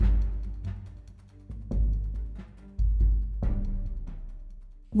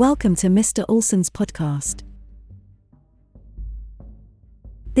Welcome to Mr. Olsen's podcast.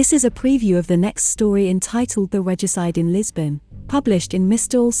 This is a preview of the next story entitled The Regicide in Lisbon, published in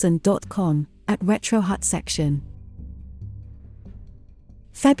MrOlsen.com, at Retro Hut section.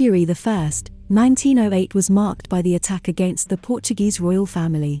 February 1st, 1908 was marked by the attack against the Portuguese royal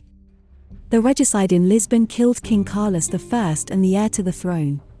family. The regicide in Lisbon killed King Carlos I and the heir to the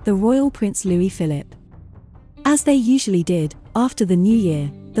throne, the royal Prince Louis Philip. As they usually did, after the new year,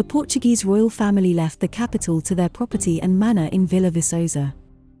 the Portuguese royal family left the capital to their property and manor in Vila Viçosa.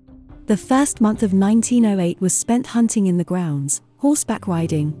 The first month of 1908 was spent hunting in the grounds, horseback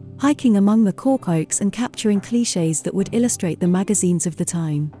riding, hiking among the cork oaks and capturing clichés that would illustrate the magazines of the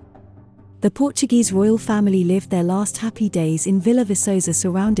time. The Portuguese royal family lived their last happy days in Vila Viçosa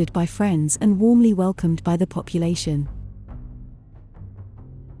surrounded by friends and warmly welcomed by the population.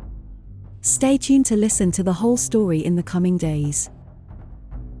 Stay tuned to listen to the whole story in the coming days.